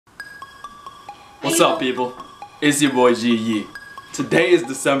What's up, people? It's your boy G.Yee. Today is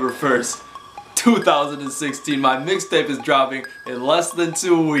December 1st, 2016. My mixtape is dropping in less than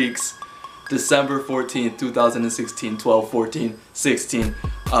 2 weeks. December 14th, 2016, 12/14/16.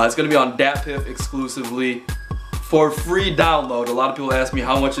 It's going to be on Datpiff exclusively for free download. A lot of people ask me,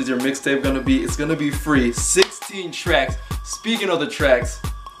 how much is your mixtape going to be? It's going to be free. 16 tracks. Speaking of the tracks,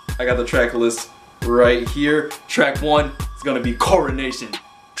 I got the track list right here. Track 1 is going to be Coronation.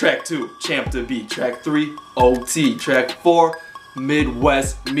 Track 2, Champ to Beat. Track 3, OT. Track 4,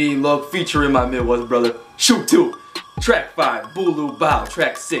 Midwest Mean Look, featuring my Midwest brother, Shoot 2. Track 5, Bulu Bow.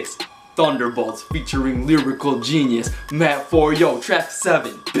 Track 6, Thunderbolts, featuring Lyrical Genius, Matt 4 Yo. Track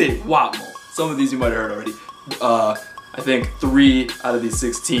 7, Big Wapmo. Some of these you might have heard already. I think 3 out of these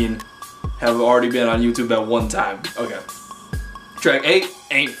 16 have already been on YouTube at one time. Okay. Track 8,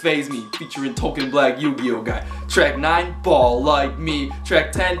 Ain't Faze Me, featuring Token Black Yu-Gi-Oh guy. Track 9, Ball Like Me.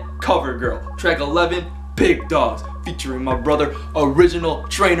 Track 10, Cover Girl. Track 11, Big Dogs, featuring my brother, Original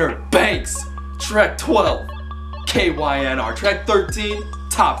Trainer Banks. Track 12, KYNR. Track 13,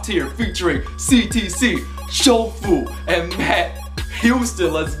 Top Tier, featuring CTC, Shofu, and Matt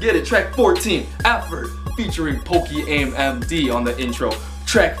Houston. Let's get it. Track 14, Effort, featuring Pokey Aim MD on the intro.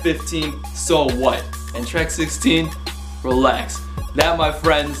 Track 15, So What. And track 16, Relax. That, my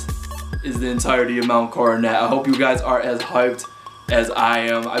friends, is the entirety of Mount Coronet. I hope you guys are as hyped as I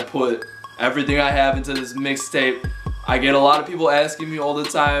am. I put everything I have into this mixtape. I get a lot of people asking me all the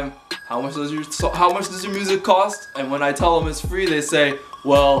time, how much does your music cost? And when I tell them it's free, they say,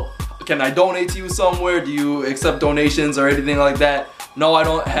 well, can I donate to you somewhere? Do you accept donations or anything like that? No, I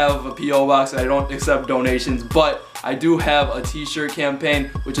don't have a P.O. box. I don't accept donations, but I do have a t-shirt campaign,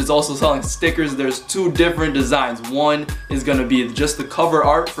 which is also selling stickers. There's 2 different designs. One is gonna be just the cover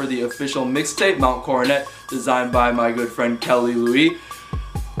art for the official mixtape, Mount Coronet, designed by my good friend Kelly Louis.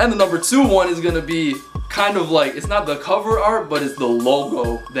 And the number 2 one is gonna be kind of like, it's not the cover art, but it's the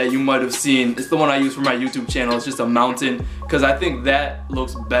logo that you might have seen. It's the one I use for my YouTube channel. It's just a mountain, because I think that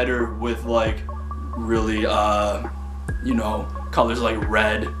looks better with like really, you know, colors like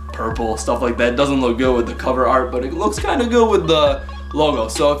red, purple, stuff like that. It doesn't look good with the cover art, but it looks kind of good with the logo.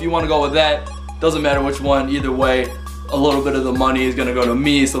 So if you want to go with that, doesn't matter which one, either way, a little bit of the money is gonna go to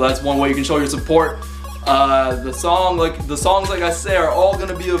me. So that's one way you can show your support. The songs, like I say, are all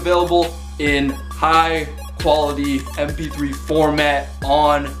gonna be available in high quality MP3 format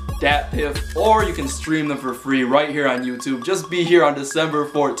on Datpiff, or you can stream them for free right here on YouTube. Just be here on December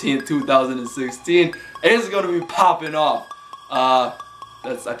 14th, 2016. It's gonna be popping off. I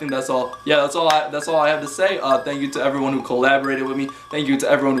think that's all. Yeah, that's all I have to say. Thank you to everyone who collaborated with me. Thank you to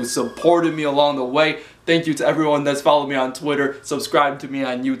everyone who supported me along the way. Thank you to everyone that's followed me on Twitter, subscribed to me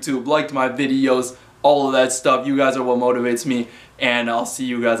on YouTube, liked my videos, all of that stuff. You guys are what motivates me, and I'll see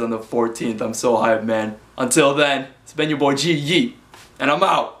you guys on the 14th. I'm so hyped, man. Until then, it's been your boy G.Yee, and I'm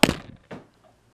out.